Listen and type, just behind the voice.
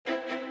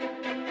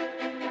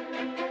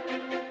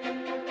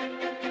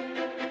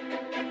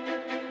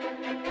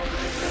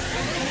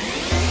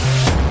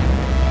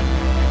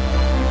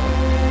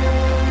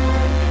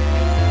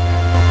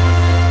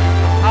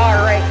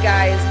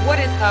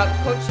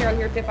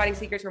Fit Fighting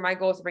Secrets, where my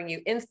goal is to bring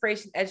you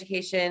inspiration,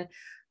 education,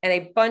 and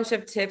a bunch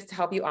of tips to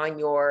help you on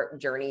your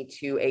journey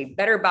to a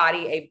better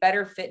body, a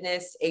better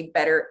fitness, a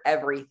better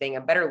everything,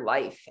 a better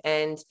life.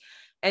 And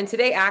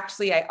today,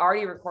 actually, I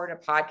already recorded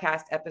a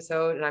podcast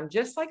episode and I'm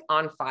just like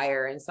on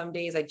fire. And some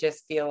days I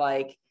just feel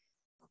like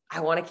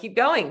I want to keep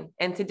going.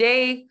 And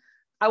today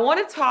I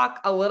want to talk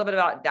a little bit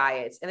about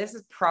diets. And this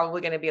is probably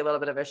going to be a little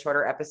bit of a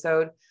shorter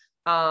episode.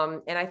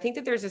 And I think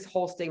that there's this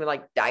whole stigma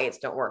like diets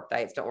don't work.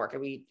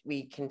 And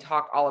we can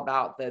talk all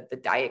about the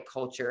diet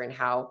culture and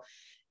how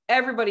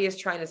everybody is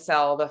trying to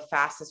sell the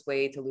fastest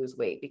way to lose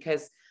weight,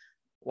 because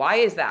why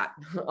is that?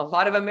 A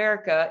lot of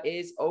America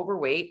is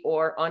overweight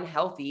or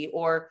unhealthy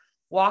or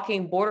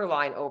walking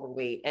borderline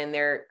overweight. And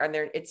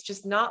it's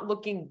just not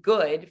looking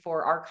good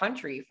for our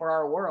country, for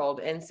our world.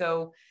 And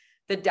so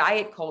the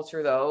diet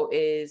culture though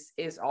is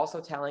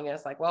also telling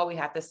us like, well, we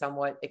have to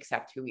somewhat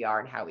accept who we are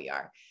and how we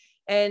are.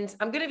 And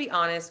I'm going to be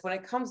honest, when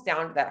it comes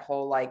down to that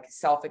whole like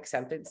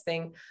self-acceptance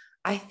thing,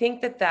 I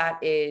think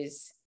that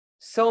is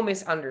so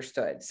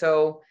misunderstood.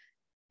 So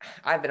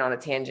I've been on a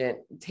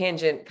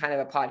tangent kind of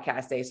a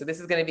podcast day. So this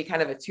is going to be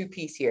kind of a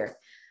two-piece here.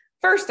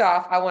 First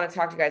off, I want to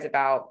talk to you guys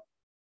about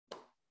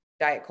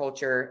diet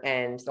culture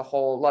and the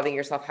whole loving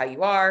yourself how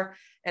you are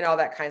and all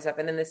that kind of stuff.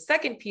 And then the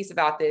second piece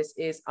about this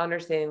is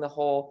understanding the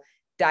whole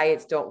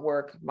diets don't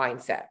work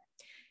mindset.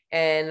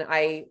 And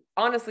I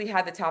honestly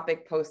had the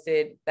topic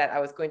posted that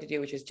I was going to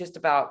do, which is just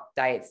about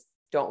diets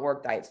don't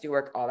work, diets do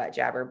work, all that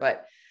jabber.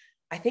 But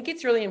I think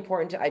it's really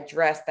important to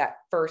address that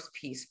first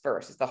piece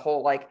first, is the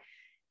whole like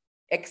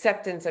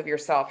acceptance of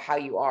yourself, how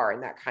you are,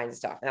 and that kind of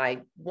stuff. And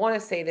I want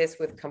to say this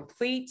with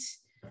complete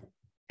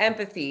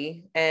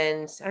empathy.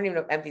 And I don't even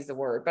know if empathy is the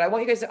word, but I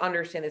want you guys to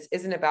understand this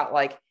isn't about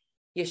like,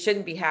 you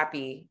shouldn't be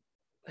happy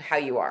how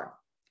you are,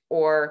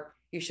 or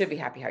you should be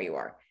happy how you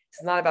are.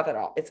 It's not about that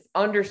at all. It's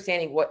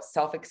understanding what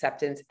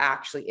self-acceptance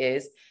actually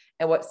is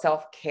and what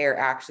self-care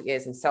actually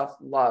is and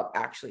self-love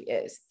actually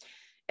is.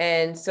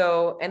 And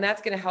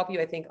that's going to help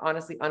you, I think,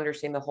 honestly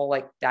understand the whole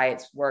like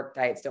diets work,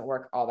 diets don't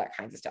work, all that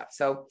kinds of stuff.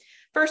 So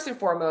first and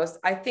foremost,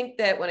 I think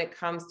that when it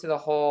comes to the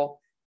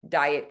whole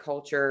diet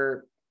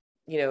culture,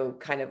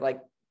 kind of like,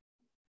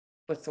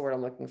 what's the word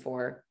I'm looking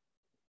for?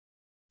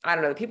 I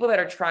don't know, the people that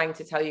are trying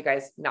to tell you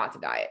guys not to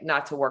diet,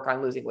 not to work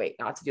on losing weight,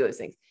 not to do those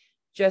things,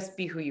 just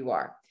be who you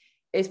are.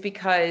 Is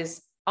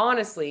because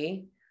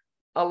honestly,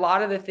 a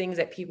lot of the things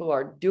that people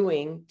are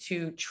doing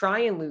to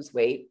try and lose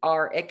weight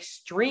are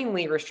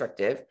extremely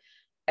restrictive,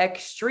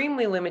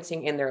 extremely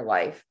limiting in their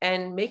life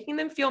and making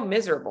them feel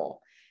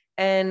miserable.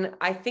 And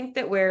I think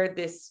that where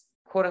this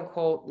quote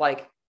unquote,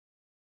 like,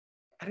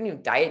 I don't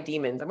even diet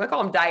demons, I'm going to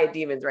call them diet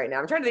demons right now.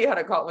 I'm trying to think how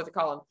to call it, what to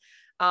call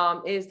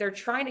them. Is they're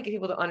trying to get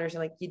people to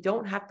understand, like, you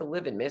don't have to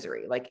live in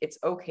misery. Like, it's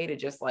okay to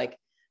just like,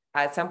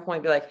 at some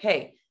point be like,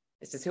 hey,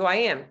 this is who I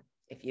am.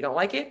 If you don't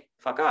like it,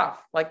 fuck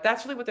off. Like,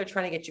 that's really what they're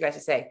trying to get you guys to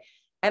say.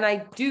 And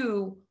I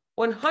do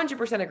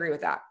 100% agree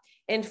with that.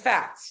 In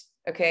fact,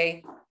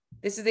 okay,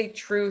 this is a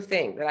true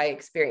thing that I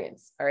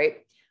experience. All right.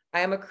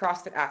 I am a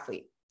CrossFit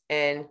athlete.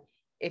 And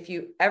if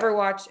you ever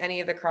watch any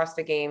of the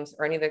CrossFit games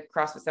or any of the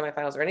CrossFit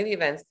semifinals or any of the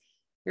events,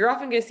 you're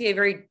often going to see a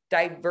very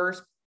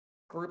diverse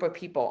group of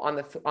people on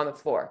the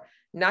floor,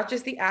 not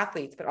just the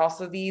athletes, but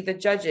also the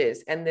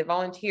judges and the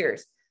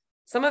volunteers.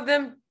 Some of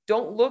them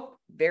don't look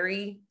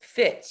very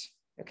fit.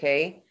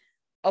 Okay.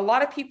 A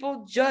lot of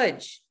people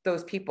judge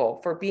those people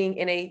for being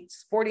in a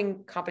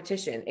sporting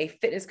competition, a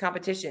fitness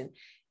competition,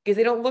 because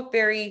they don't look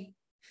very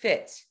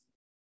fit.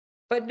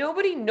 But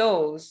nobody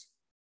knows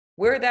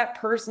where that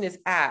person is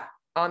at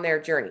on their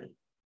journey.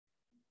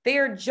 They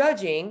are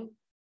judging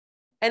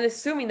and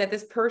assuming that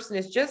this person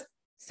is just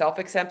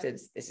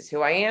self-acceptance. This is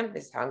who I am.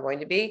 This is how I'm going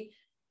to be.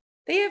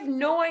 They have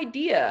no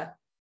idea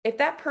if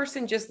that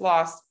person just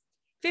lost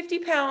 50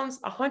 pounds,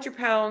 100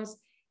 pounds,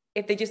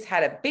 if they just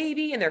had a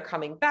baby and they're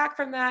coming back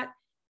from that,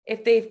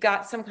 if they've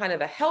got some kind of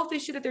a health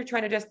issue that they're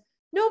trying to address,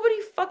 nobody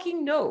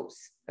fucking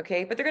knows.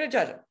 Okay. But they're going to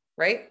judge them.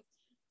 Right.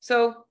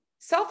 So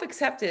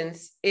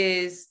self-acceptance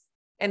is,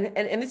 and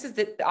this is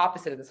the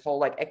opposite of this whole,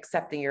 like,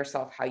 accepting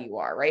yourself how you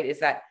are, right? Is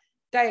that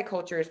diet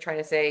culture is trying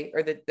to say,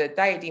 or the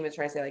diet demon is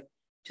trying to say, like,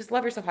 just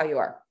love yourself how you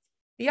are.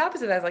 The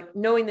opposite of that is like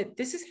knowing that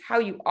this is how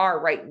you are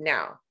right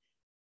now,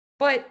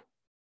 but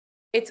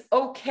it's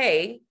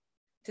okay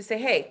to say,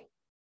 hey,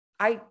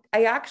 I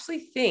actually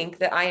think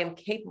that I am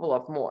capable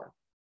of more.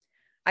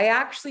 I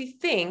actually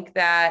think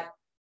that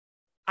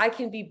I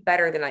can be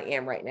better than I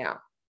am right now.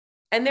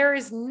 And there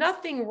is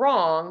nothing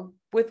wrong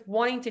with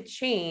wanting to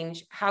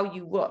change how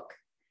you look.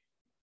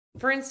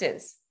 For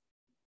instance,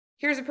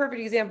 here's a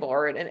perfect example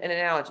or an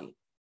analogy.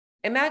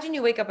 Imagine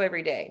you wake up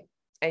every day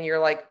and you're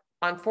like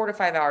on 4 to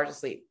 5 hours of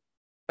sleep,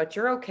 but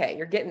you're okay.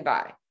 You're getting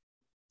by.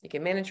 You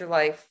can manage your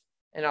life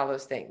and all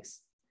those things.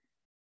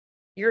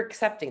 You're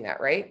accepting that,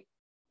 right?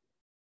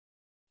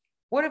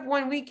 What if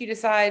one week you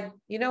decide,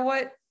 you know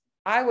what?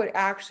 I would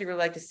actually really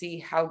like to see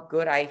how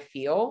good I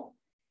feel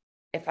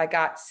if I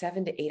got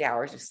 7 to 8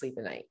 hours of sleep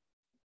a night.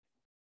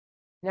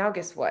 Now,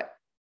 guess what?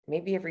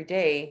 Maybe every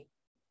day,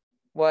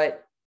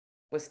 what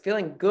was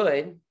feeling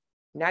good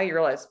Now you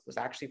realize it was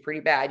actually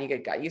pretty bad. You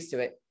got used to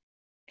it.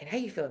 And now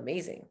you feel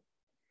amazing.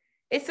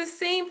 It's the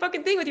same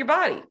fucking thing with your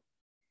body.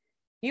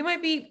 You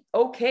might be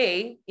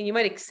okay and you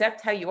might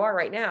accept how you are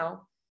right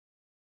now,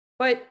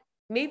 but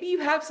maybe you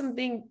have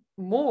something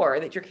more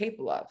that you're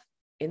capable of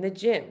in the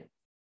gym.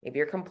 Maybe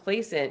you're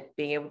complacent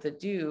being able to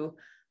do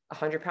a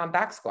 100-pound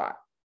back squat.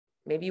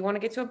 Maybe you want to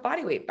get to a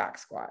bodyweight back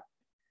squat.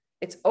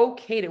 It's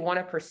okay to want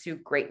to pursue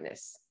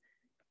greatness.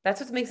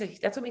 That's what makes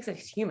us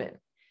human.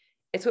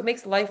 It's what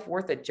makes life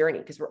worth a journey,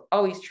 because we're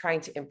always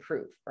trying to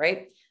improve,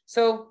 right?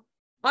 So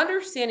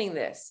understanding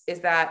this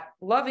is that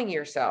loving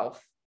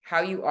yourself,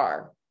 how you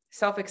are,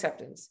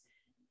 self-acceptance,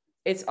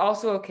 it's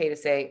also okay to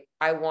say,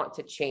 I want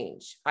to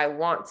change. I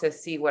want to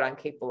see what I'm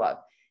capable of.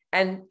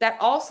 And that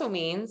also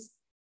means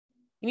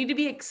you need to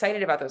be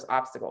excited about those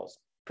obstacles.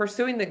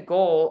 Pursuing the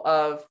goal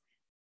of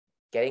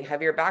getting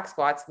heavier back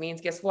squats means,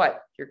 guess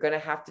what? You're going to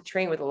have to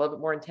train with a little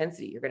bit more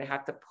intensity. You're going to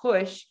have to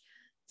push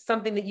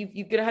something that you're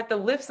going to have to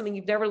lift something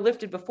you've never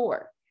lifted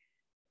before.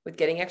 With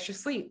getting extra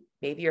sleep,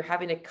 maybe you're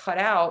having to cut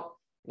out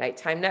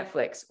nighttime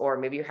Netflix, or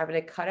maybe you're having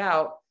to cut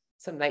out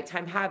some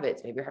nighttime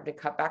habits. Maybe you're having to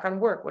cut back on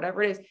work,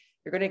 whatever it is.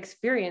 You're going to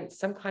experience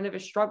some kind of a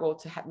struggle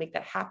to make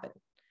that happen,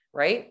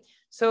 right?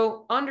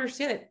 So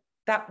understand that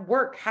that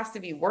work has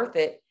to be worth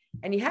it,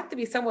 and you have to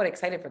be somewhat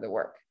excited for the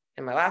work.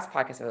 In my last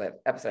podcast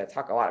episode, I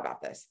talk a lot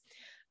about this.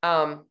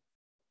 So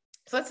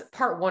that's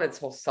part one of this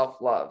whole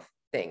self-love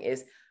thing,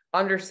 is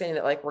understanding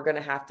that like we're going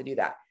to have to do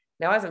that.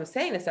 Now, as I'm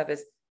saying this stuff,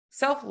 is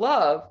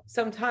self-love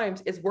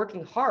sometimes is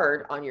working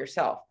hard on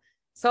yourself.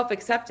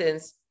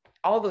 Self-acceptance,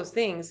 all those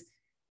things,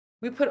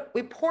 we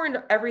pour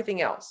into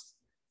everything else.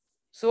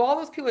 So all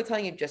those people are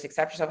telling you, just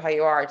accept yourself how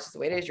you are. It's just the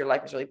way it is. Your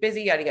life is really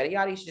busy, yada, yada,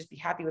 yada. You should just be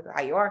happy with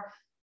how you are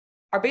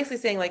basically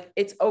saying like,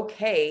 it's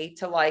okay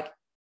to like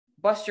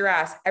bust your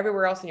ass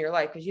everywhere else in your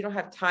life because you don't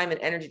have time and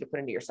energy to put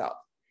into yourself.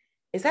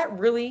 Is that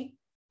really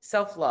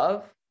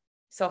self-love,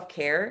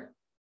 self-care,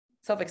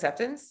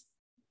 self-acceptance?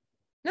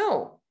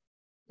 No.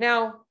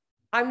 Now,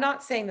 I'm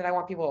not saying that I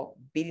want people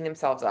beating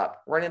themselves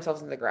up, running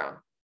themselves into the ground.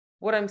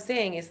 What I'm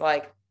saying is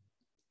like,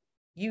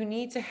 you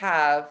need to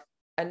have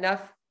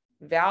enough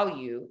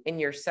value in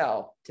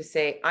yourself to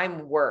say,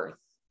 I'm worth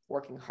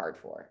working hard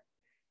for.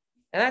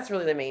 And that's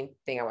really the main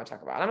thing I want to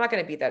talk about. I'm not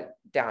going to beat that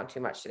down too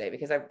much today,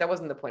 because that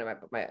wasn't the point of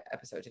my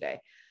episode today.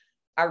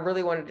 I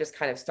really want to just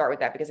kind of start with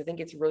that, because I think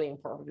it's really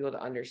important for people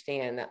to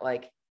understand that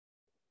like,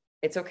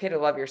 it's okay to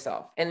love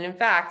yourself. And in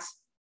fact,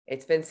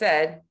 it's been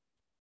said,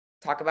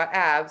 talk about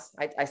abs.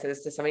 I said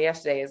this to somebody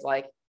yesterday, is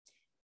like,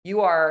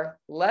 you are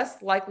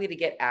less likely to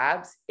get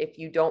abs if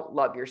you don't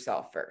love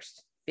yourself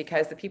first,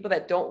 because the people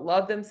that don't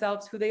love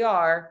themselves, who they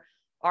are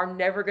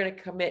never going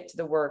to commit to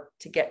the work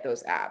to get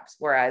those abs.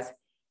 Whereas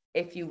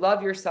if you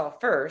love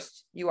yourself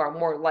first, you are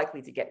more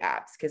likely to get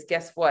abs. Because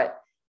guess what?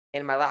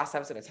 In my last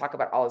episode, I talk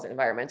about all those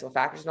environmental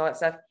factors and all that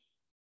stuff.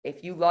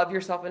 If you love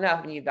yourself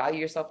enough and you value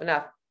yourself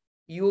enough,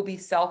 you will be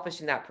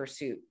selfish in that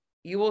pursuit.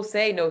 You will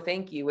say no,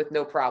 thank you with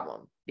no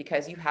problem,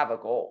 because you have a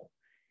goal.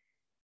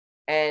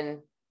 And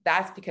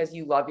that's because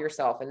you love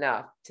yourself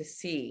enough to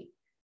see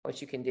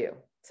what you can do.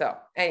 So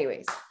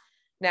anyways,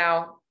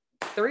 now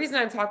the reason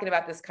I'm talking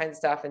about this kind of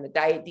stuff and the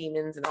diet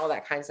demons and all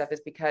that kind of stuff is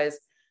because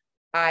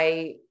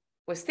I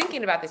was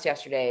thinking about this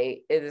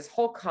yesterday, is this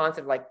whole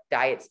concept of like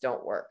diets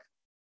don't work,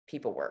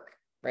 people work,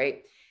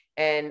 right?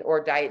 And,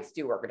 or diets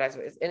do work, or diets,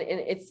 and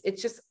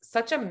it's just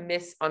such a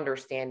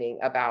misunderstanding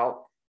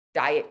about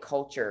diet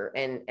culture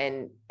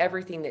and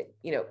everything that,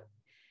 you know,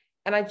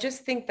 and I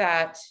just think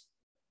that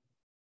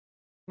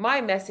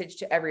my message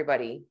to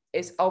everybody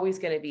is always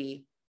going to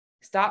be,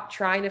 stop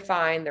trying to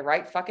find the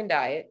right fucking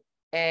diet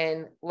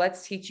and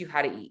let's teach you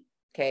how to eat.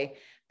 Okay.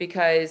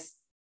 Because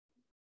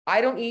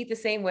I don't eat the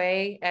same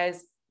way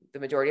as the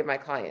majority of my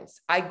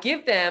clients. I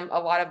give them a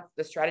lot of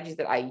the strategies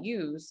that I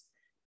use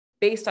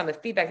based on the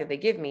feedback that they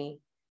give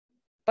me,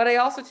 but I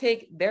also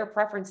take their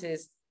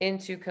preferences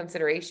into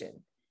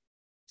consideration.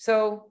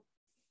 So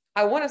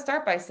I want to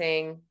start by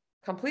saying,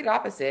 complete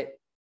opposite,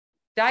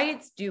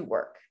 diets do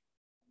work,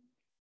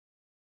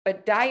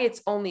 but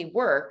diets only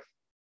work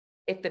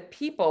if the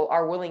people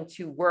are willing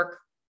to work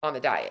on the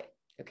diet.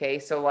 Okay.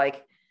 So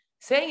like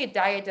saying a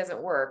diet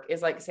doesn't work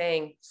is like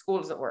saying school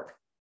doesn't work.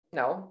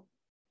 No,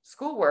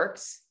 school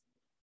works.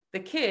 The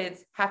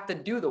kids have to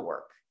do the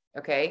work.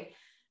 Okay.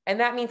 And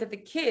that means that the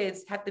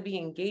kids have to be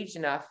engaged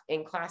enough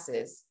in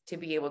classes to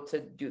be able to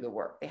do the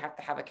work. They have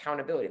to have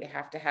accountability. They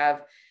have to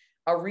have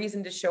a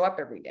reason to show up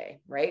every day.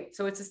 Right.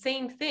 So it's the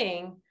same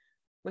thing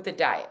with a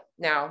diet.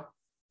 Now,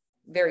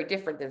 very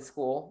different than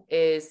school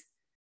is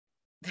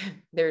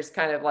there's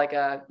kind of like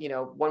a,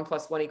 1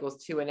 + 1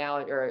 = 2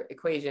 analogy or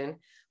equation.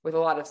 With a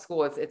lot of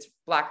school, it's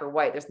black or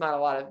white. There's not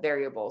a lot of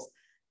variables.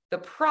 The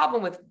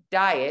problem with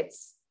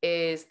diets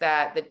is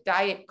that the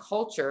diet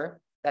culture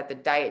that the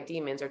diet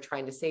demons are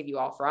trying to save you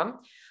all from,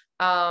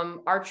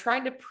 are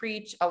trying to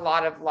preach a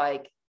lot of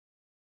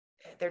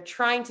they're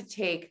trying to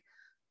take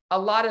a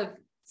lot of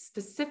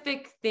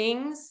specific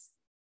things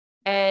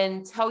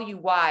and tell you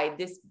why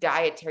this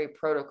dietary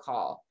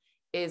protocol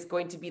is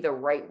going to be the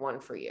right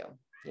one for you.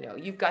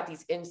 you've got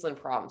these insulin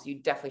problems.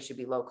 You definitely should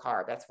be low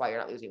carb. That's why you're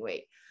not losing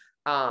weight.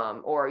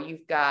 Or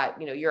you've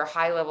got, you're a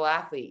high level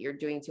athlete. You're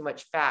doing too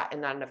much fat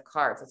and not enough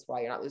carbs. That's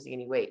why you're not losing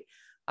any weight.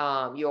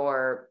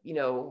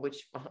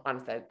 Which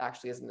honestly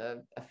actually isn't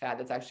a fad.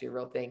 That's actually a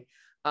real thing.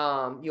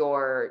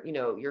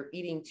 You're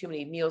eating too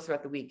many meals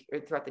throughout the week or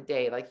throughout the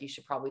day. Like you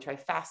should probably try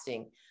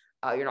fasting.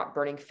 You're not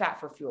burning fat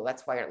for fuel.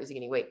 That's why you're not losing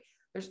any weight.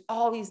 There's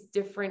all these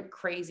different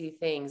crazy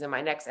things. In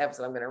my next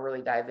episode, I'm going to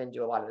really dive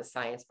into a lot of the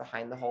science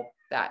behind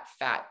that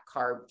fat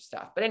carb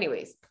stuff. But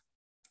anyways,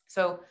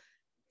 so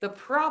the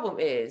problem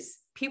is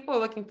people are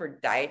looking for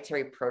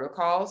dietary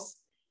protocols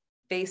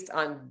based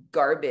on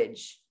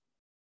garbage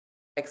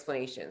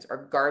explanations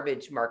or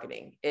garbage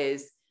marketing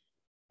and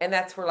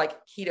that's where like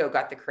keto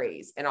got the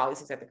craze and all these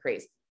things got the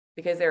craze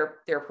because they're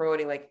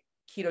promoting like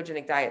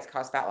ketogenic diets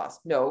cause fat loss.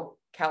 No,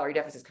 calorie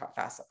deficits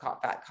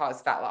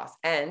cause fat loss.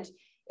 And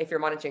if you're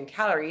monitoring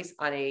calories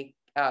on a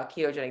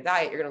ketogenic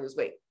diet, you're going to lose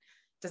weight.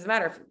 Doesn't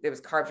matter if it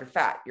was carbs or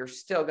fat, you're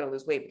still going to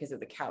lose weight because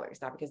of the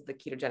calories, not because of the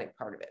ketogenic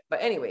part of it.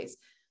 But anyways,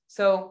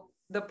 so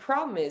the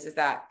problem is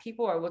that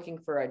people are looking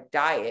for a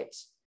diet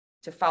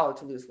to follow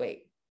to lose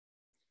weight.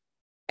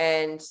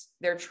 And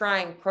they're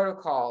trying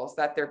protocols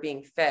that they're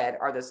being fed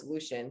are the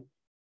solution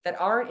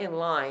that aren't in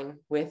line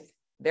with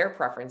their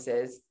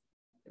preferences,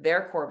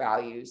 their core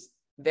values,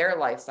 their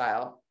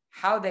lifestyle,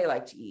 how they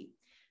like to eat.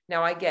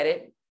 Now I get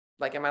it.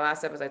 Like in my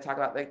last episode, I talk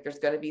about like, there's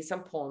going to be some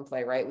pull and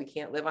play, right? We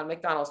can't live on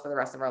McDonald's for the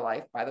rest of our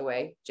life. By the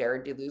way,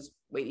 Jared did lose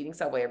weight eating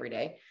Subway every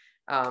day.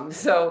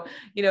 So,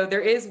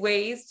 there is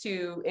ways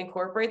to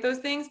incorporate those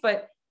things,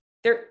 but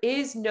there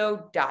is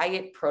no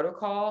diet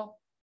protocol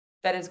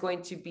that is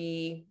going to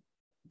be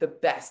the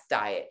best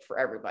diet for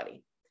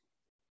everybody.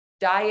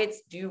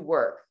 Diets do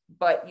work,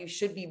 but you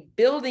should be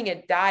building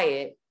a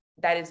diet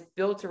that is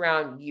built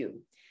around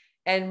you.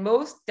 And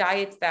most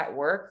diets that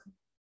work,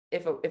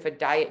 if a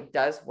diet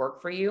does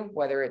work for you,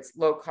 whether it's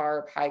low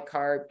carb, high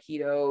carb,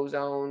 keto,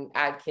 zone,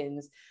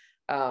 Atkins,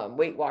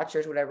 Weight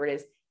Watchers, whatever it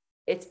is,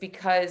 it's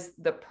because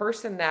the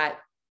person that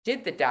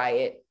did the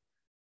diet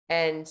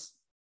and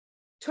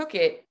took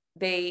it,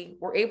 they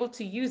were able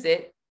to use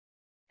it.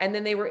 And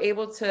then they were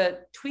able to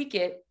tweak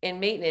it in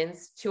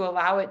maintenance to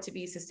allow it to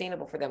be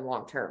sustainable for them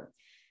long-term.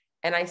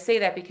 And I say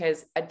that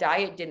because a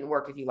diet didn't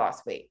work if you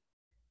lost weight.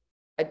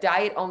 A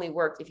diet only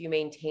worked if you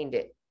maintained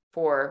it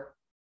for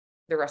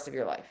the rest of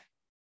your life.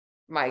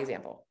 My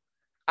example,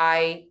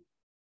 I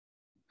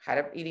had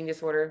an eating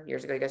disorder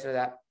years ago. You guys know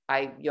that.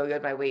 I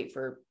yo-yoed my weight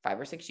for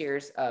 5 or 6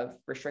 years of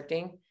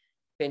restricting,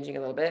 binging a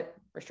little bit,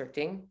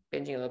 restricting,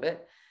 binging a little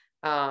bit.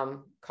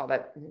 Call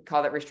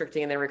that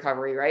restricting and then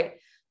recovery, right?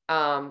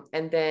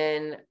 And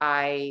then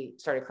I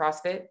started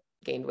CrossFit,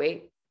 gained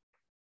weight.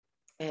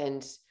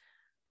 And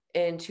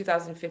in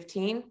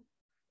 2015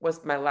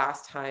 was my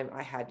last time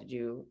I had to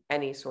do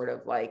any sort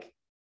of like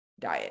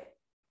diet,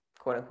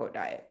 quote unquote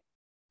diet.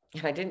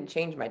 And I didn't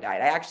change my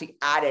diet. I actually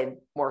added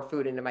more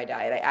food into my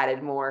diet. I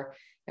added more,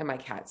 and my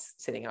cat's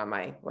sitting on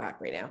my lap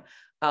right now.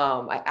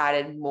 I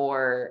added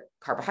more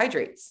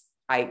carbohydrates.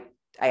 I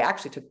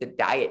actually took the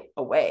diet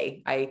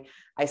away.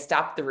 I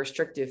stopped the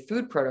restrictive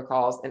food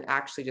protocols and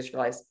actually just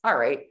realized, all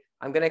right,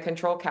 I'm going to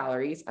control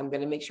calories. I'm going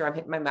to make sure I'm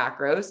hitting my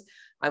macros.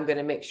 I'm going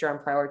to make sure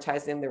I'm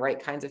prioritizing the right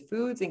kinds of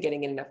foods and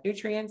getting in enough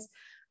nutrients.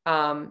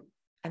 And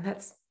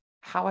that's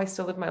how I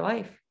still live my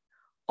life.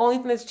 Only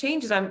thing that's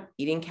changed is I'm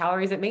eating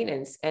calories at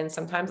maintenance and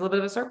sometimes a little bit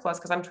of a surplus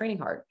because I'm training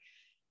hard.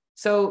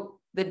 So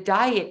the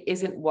diet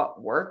isn't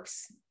what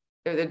works.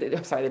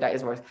 I'm sorry, the diet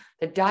isn't work.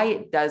 The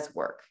diet does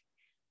work,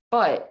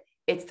 but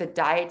it's the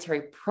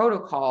dietary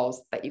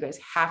protocols that you guys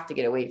have to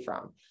get away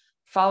from.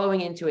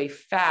 Following into a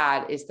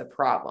fad is the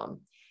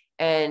problem.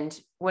 And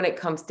when it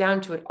comes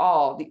down to it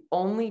all, the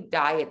only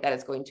diet that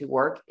is going to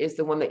work is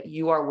the one that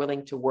you are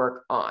willing to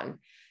work on.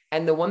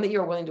 And the one that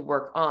you're willing to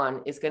work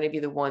on is going to be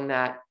the one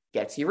that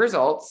gets you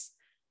results,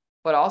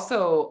 but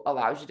also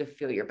allows you to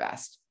feel your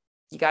best.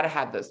 You got to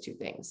have those two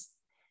things.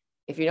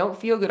 If you don't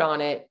feel good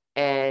on it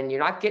and you're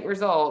not getting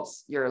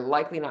results, you're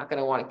likely not going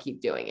to want to keep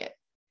doing it.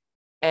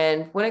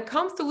 And when it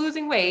comes to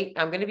losing weight,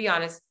 I'm going to be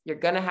honest, you're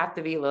going to have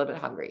to be a little bit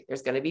hungry.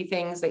 There's going to be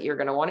things that you're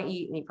going to want to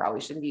eat and you probably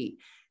shouldn't eat.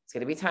 It's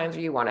going to be times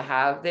where you want to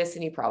have this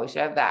and you probably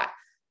should have that.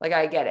 Like,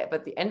 I get it.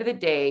 But at the end of the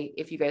day,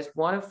 if you guys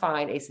want to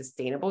find a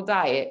sustainable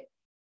diet,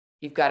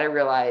 you've got to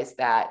realize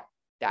that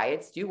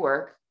diets do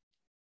work.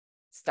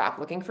 Stop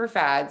looking for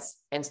fads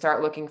and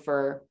start looking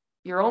for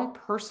your own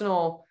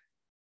personal,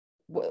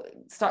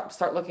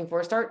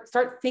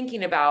 start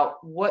thinking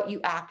about what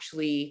you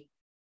actually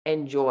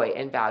enjoy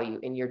and value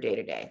in your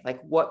day-to-day.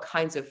 Like, what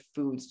kinds of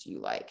foods do you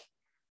like?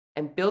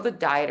 And build a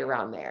diet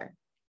around there.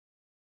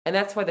 And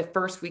that's why the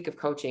first week of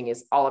coaching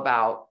is all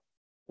about,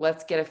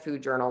 let's get a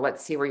food journal.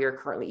 Let's see where you're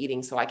currently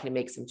eating so I can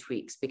make some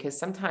tweaks, because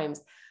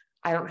sometimes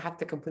I don't have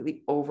to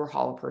completely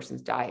overhaul a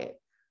person's diet.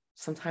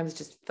 Sometimes it's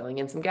just filling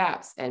in some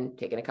gaps and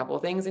taking a couple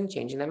of things and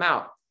changing them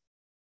out.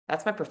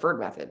 That's my preferred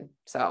method.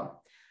 So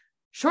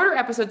shorter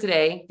episode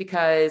today,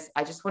 because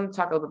I just want to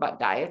talk a little bit about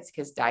diets,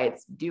 because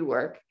diets do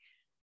work,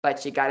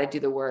 but you got to do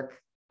the work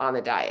on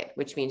the diet,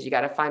 which means you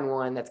got to find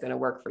one that's going to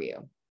work for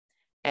you.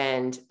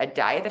 And a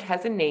diet that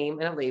has a name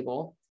and a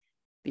label,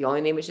 the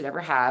only name it should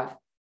ever have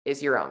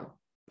is your own.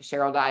 The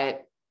Cheryl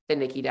diet, the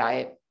Nikki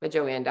diet, the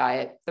Joanne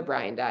diet, the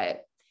Brian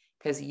diet,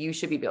 because you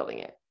should be building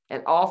it.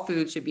 And all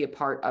food should be a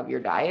part of your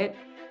diet.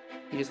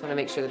 You just want to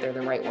make sure that they're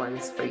the right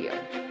ones for you.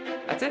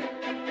 That's it.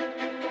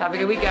 Have a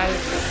good week,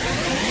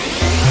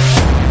 guys.